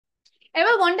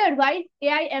Ever wondered why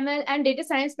AI, ML, and data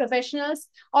science professionals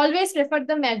always prefer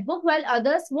the MacBook while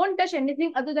others won't touch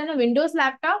anything other than a Windows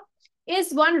laptop?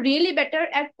 Is one really better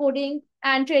at coding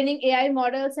and training AI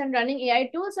models and running AI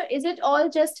tools, or is it all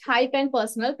just hype and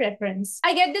personal preference?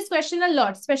 I get this question a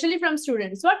lot, especially from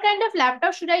students. What kind of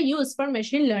laptop should I use for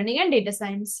machine learning and data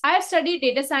science? I have studied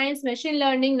data science, machine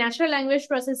learning, natural language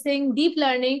processing, deep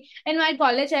learning. In my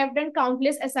college, I have done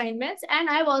countless assignments and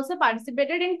I have also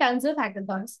participated in tons of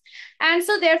hackathons. And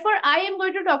so therefore, I am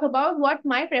going to talk about what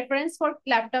my preference for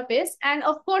laptop is. And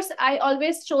of course, I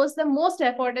always chose the most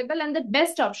affordable and the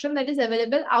best option that is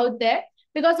available out there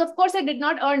because of course I did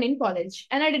not earn in college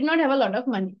and I did not have a lot of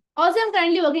money. Also, I'm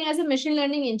currently working as a machine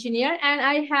learning engineer and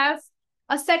I have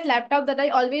a set laptop that I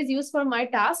always use for my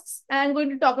tasks. And I'm going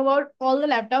to talk about all the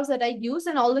laptops that I use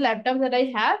and all the laptops that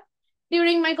I have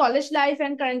during my college life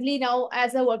and currently now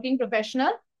as a working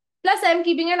professional. Plus, I'm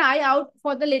keeping an eye out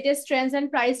for the latest trends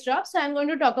and price drops. So I'm going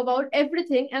to talk about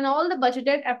everything and all the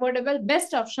budgeted, affordable,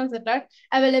 best options that are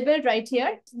available right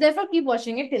here. Therefore, keep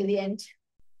watching it till the end.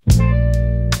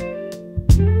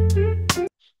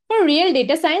 For real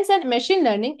data science and machine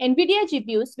learning, NVIDIA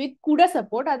GPUs with CUDA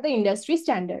support are the industry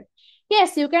standard.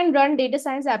 Yes, you can run data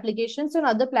science applications on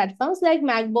other platforms like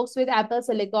MacBooks with Apple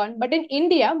Silicon, but in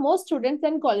India, most students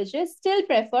and colleges still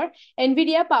prefer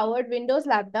NVIDIA-powered Windows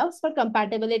laptops for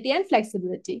compatibility and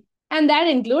flexibility. And that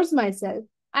includes myself.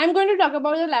 I'm going to talk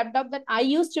about the laptop that I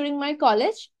used during my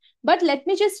college, but let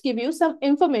me just give you some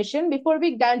information before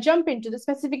we jump into the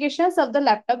specifications of the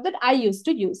laptop that I used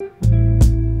to use.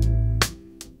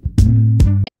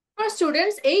 For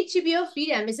students, 8 GB of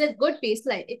VRAM is a good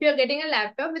baseline if you're getting a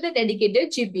laptop with a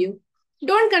dedicated GPU.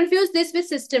 Don't confuse this with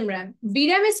system RAM.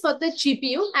 VRAM is for the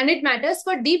GPU and it matters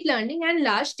for deep learning and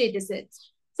large datasets.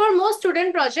 For most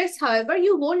student projects, however,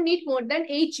 you won't need more than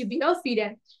 8 GB of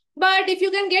VRAM. But if you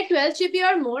can get 12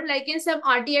 GB or more, like in some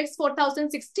RTX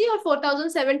 4060 or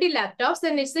 4070 laptops,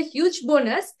 then it's a huge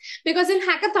bonus because in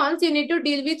hackathons, you need to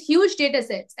deal with huge data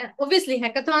sets. And obviously,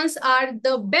 hackathons are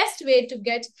the best way to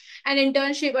get an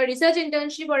internship, a research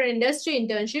internship or an industry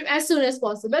internship as soon as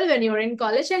possible when you're in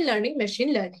college and learning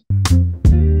machine learning.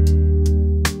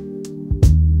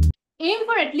 Aim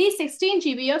for at least 16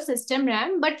 GB of system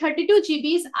RAM, but 32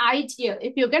 GB is ideal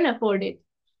if you can afford it.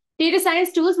 Data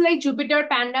science tools like Jupyter,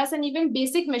 Pandas, and even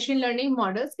basic machine learning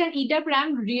models can eat up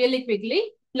RAM really quickly.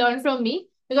 Learn from me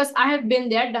because I have been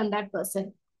there, done that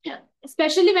person.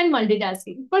 Especially when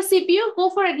multitasking. For CPU,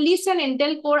 go for at least an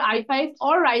Intel Core i5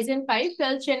 or Ryzen 5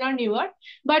 12th gen or newer,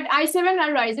 but i7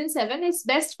 or Ryzen 7 is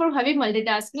best for heavy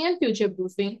multitasking and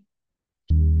future-proofing.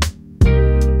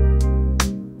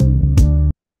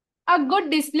 A good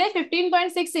display,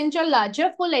 15.6 inch or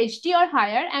larger, full HD or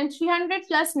higher, and 300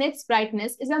 plus nits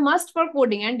brightness is a must for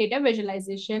coding and data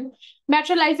visualization.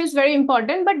 Battery life is very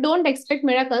important, but don't expect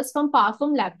miracles from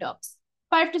powerful laptops.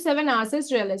 5 to 7 hours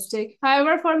is realistic.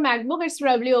 However, for MacBook, it's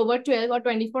probably over 12 or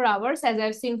 24 hours, as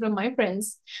I've seen from my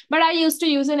friends. But I used to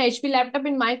use an HP laptop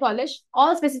in my college.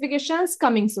 All specifications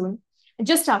coming soon,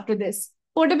 just after this.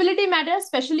 Portability matters,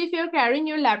 especially if you're carrying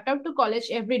your laptop to college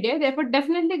every day. Therefore,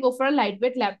 definitely go for a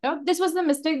lightweight laptop. This was the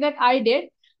mistake that I did.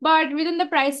 But within the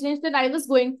price range that I was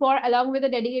going for, along with a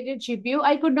dedicated GPU,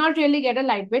 I could not really get a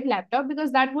lightweight laptop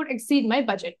because that would exceed my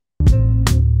budget.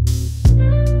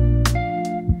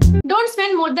 Don't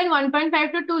spend more than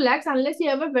 1.5 to 2 lakhs unless you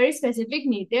have a very specific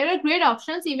need. There are great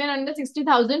options even under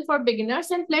 60,000 for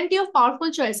beginners and plenty of powerful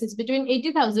choices between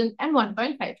 80,000 and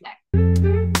 1.5 lakh.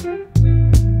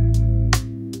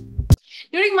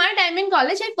 During my time in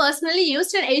college, I personally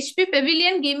used an HP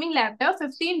Pavilion gaming laptop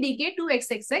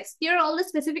 15DK2XXX. Here are all the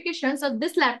specifications of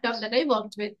this laptop that I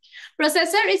worked with.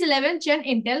 Processor is 11th Gen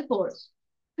Intel Core.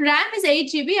 RAM is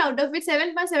 8 GB, out of which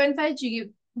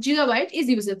 7.75 GB is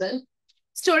usable.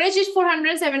 Storage is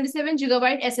 477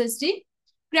 GB SSD.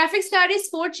 Graphics card is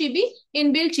 4 GB,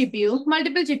 inbuilt GPU.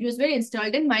 Multiple GPUs were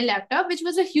installed in my laptop, which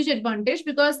was a huge advantage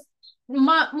because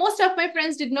most of my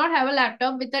friends did not have a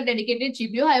laptop with a dedicated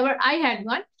GPU. However, I had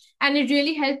one and it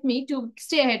really helped me to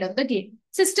stay ahead of the game.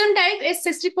 System type is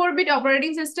 64-bit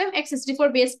operating system,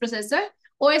 x64 based processor.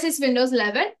 OS is Windows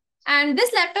 11. And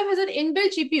this laptop has an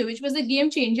inbuilt GPU, which was a game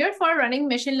changer for running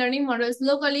machine learning models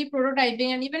locally,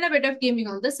 prototyping, and even a bit of gaming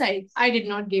on the side. I did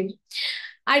not game.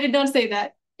 I did not say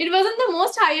that. It wasn't the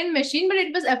most high-end machine, but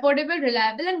it was affordable,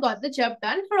 reliable, and got the job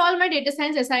done for all my data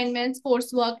science assignments,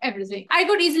 coursework, everything. I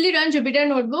could easily run Jupyter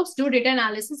notebooks, do data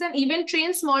analysis, and even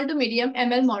train small to medium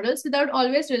ML models without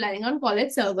always relying on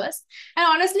college servers. And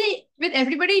honestly, with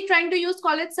everybody trying to use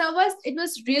college servers, it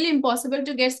was really impossible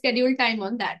to get scheduled time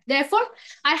on that. Therefore,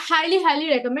 I highly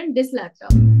recommend this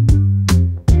laptop.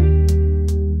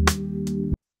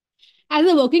 As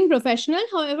a working professional,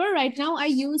 however, right now I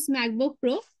use MacBook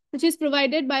Pro, which is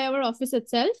provided by our office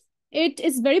itself. It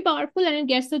is very powerful and it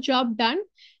gets the job done,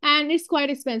 and it's quite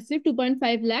expensive,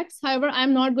 2.5 lakhs. However,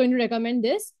 I'm not going to recommend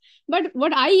this. But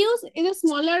what I use is a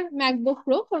smaller MacBook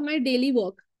Pro for my daily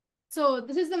work. So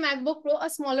this is the MacBook Pro, a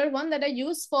smaller one that I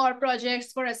use for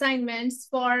projects, for assignments,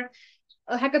 for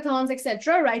hackathons,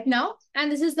 etc. right now. And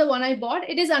this is the one I bought.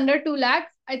 It is under 2 lakh,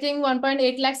 I think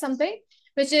 1.8 lakh something,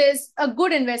 which is a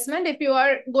good investment if you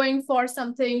are going for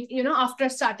something, after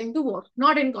starting to work.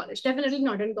 Not in college, definitely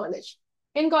not in college.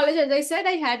 In college, as I said,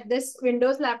 I had this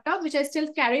Windows laptop, which I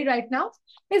still carry right now.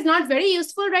 It's not very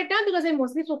useful right now because I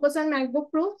mostly focus on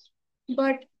MacBook Pro,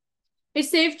 but it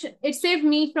saved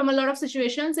me from a lot of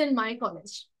situations in my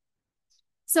college.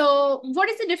 So what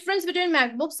is the difference between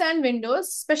MacBooks and Windows,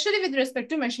 especially with respect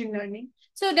to machine learning?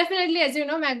 So definitely, as you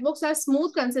know, MacBooks are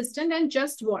smooth, consistent, and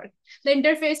just work. The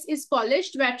interface is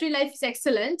polished, battery life is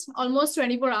excellent, almost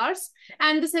 24 hours,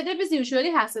 and the setup is usually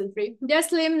hassle-free. They're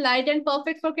slim, light, and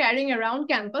perfect for carrying around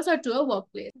campus or to a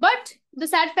workplace. But the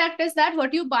sad fact is that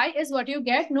what you buy is what you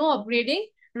get, no upgrading,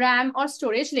 RAM, or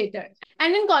storage later.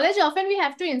 And in college, often we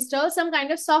have to install some kind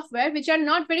of software which are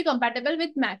not very compatible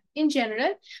with Mac in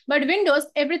general, but Windows,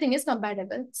 everything is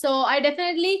compatible. So I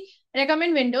definitely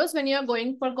recommend Windows when you are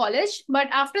going for college, but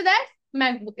after that,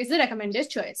 MacBook is the recommended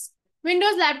choice.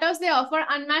 Windows laptops, they offer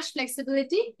unmatched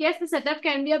flexibility. Yes, the setup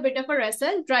can be a bit of a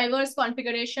wrestle, drivers,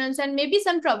 configurations, and maybe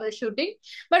some troubleshooting.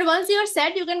 But once you're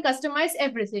set, you can customize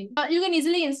everything. You can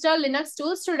easily install Linux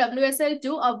tools through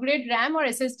WSL2, upgrade RAM or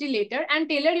SSD later, and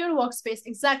tailor your workspace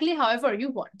exactly however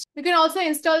you want. You can also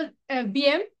install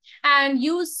VM and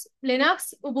use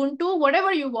Linux, Ubuntu,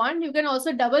 whatever you want. You can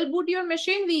also double boot your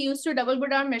machine. We used to double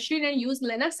boot our machine and use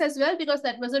Linux as well because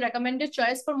that was a recommended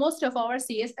choice for most of our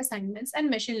CS assignments and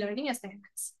machine learning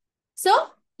assignments.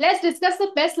 So let's discuss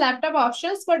the best laptop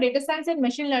options for data science and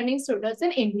machine learning students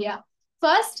in India.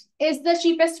 First is the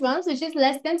cheapest ones, which is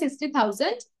less than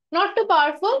 60,000. Not too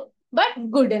powerful, but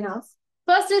good enough.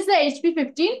 First is the HP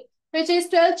 15, which is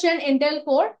 12th Gen Intel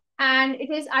Core, and it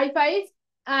is i5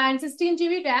 and 16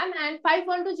 GB RAM and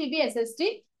 512 GB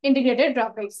SSD integrated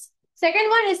graphics. Second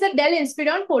one is the Dell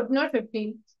Inspiron 14 or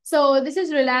 15. So this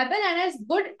is reliable and has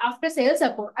good after-sales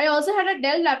support. I also had a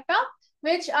Dell laptop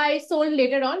which I sold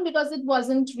later on because it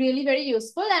wasn't really very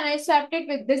useful, and I swapped it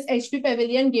with this HP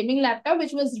Pavilion gaming laptop,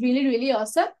 which was really, really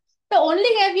awesome. The only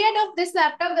caveat of this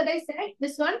laptop that I said,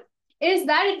 this one, is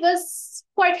that it was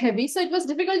quite heavy. So it was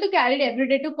difficult to carry it every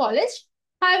day to college.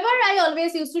 However, I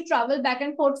always used to travel back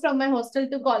and forth from my hostel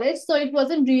to college, so it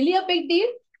wasn't really a big deal.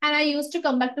 And I used to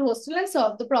come back to hostel and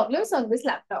solve the problems on this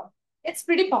laptop. It's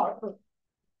pretty powerful.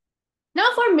 Now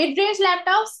for mid-range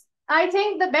laptops, I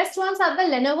think the best ones are the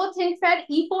Lenovo ThinkPad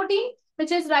E14,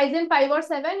 which is Ryzen 5 or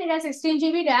 7. It has 16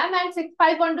 GB RAM and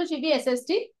 512 GB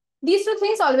SSD. These two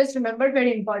things always remember,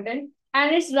 very important.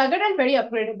 And it's rugged and very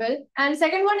upgradable. And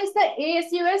second one is the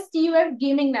ASUS TUF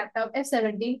gaming laptop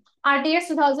F70, RTX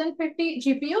 2050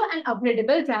 GPU and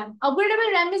upgradable RAM.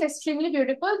 Upgradable RAM is extremely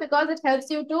beautiful because it helps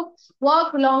you to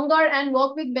work longer and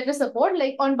work with better support,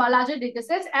 like on larger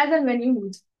datasets as and when you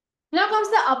need. Now comes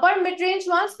the upper mid-range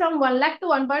ones from 1 lakh to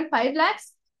 1.5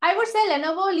 lakhs. I would say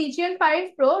Lenovo Legion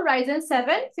 5 Pro, Ryzen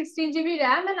 7, 16 GB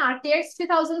RAM and RTX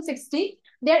 3060.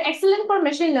 They are excellent for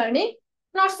machine learning,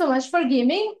 not so much for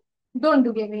gaming. Don't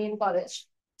do gaming in college.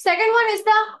 Second one is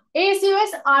the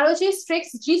ASUS ROG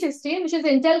Strix G16, which is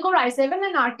Intel Core i7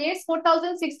 and RTX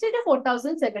 4060 to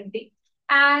 4070.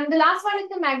 And the last one is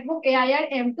the MacBook AIR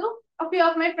M2. A few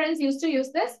of my friends used to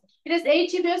use this. It is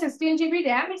 8 GB or 16 GB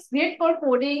RAM. It's great for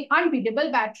coding,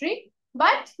 unbeatable battery,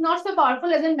 but not so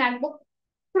powerful as in MacBook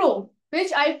Pro,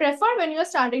 which I prefer when you're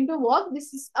starting to work.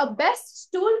 This is a best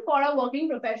tool for a working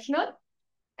professional,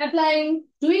 applying,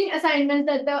 doing assignments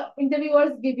that the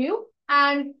interviewers give you,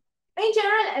 and in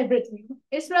general, everything.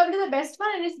 It's probably the best one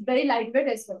and it's very lightweight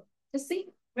as well. Just see,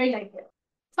 very lightweight.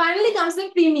 Finally comes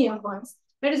the premium ones.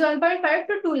 That is 1.5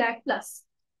 to 2 lakh plus.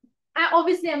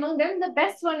 Obviously, among them, the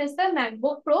best one is the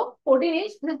MacBook Pro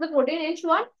 14-inch. This is the 14-inch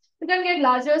one. You can get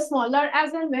larger, smaller,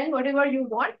 as and when, whatever you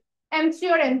want.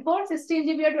 M3 or M4, 16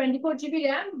 GB or 24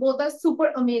 GB RAM. Both are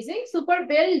super amazing. Super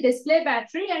build, display,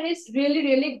 battery, and it's really,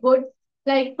 really good,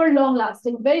 like for long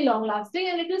lasting, very long lasting,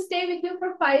 and it will stay with you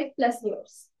for 5+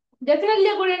 years. Definitely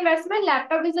a good investment.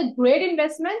 Laptop is a great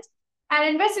investment, and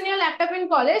invest in your laptop in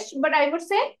college. But I would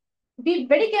say be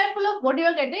very careful of what you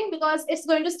are getting because it's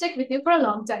going to stick with you for a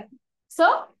long time.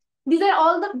 So these are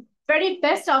all the very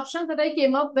best options that I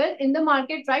came up with in the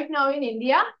market right now in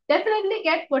India. Definitely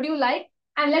get what you like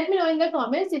and let me know in the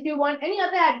comments if you want any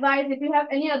other advice, if you have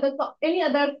any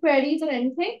other queries or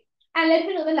anything. and let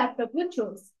me know the laptop you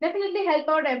chose. Definitely help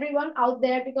out everyone out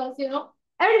there because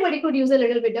everybody could use a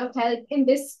little bit of help in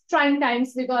this trying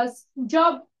times because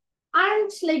job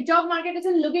market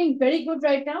isn't looking very good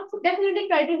right now. So definitely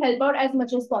try to help out as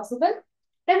much as possible.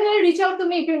 Definitely reach out to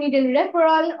me if you need any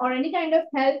referral or any kind of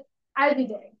help. I'll be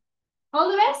there. All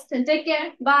the best and take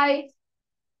care. Bye.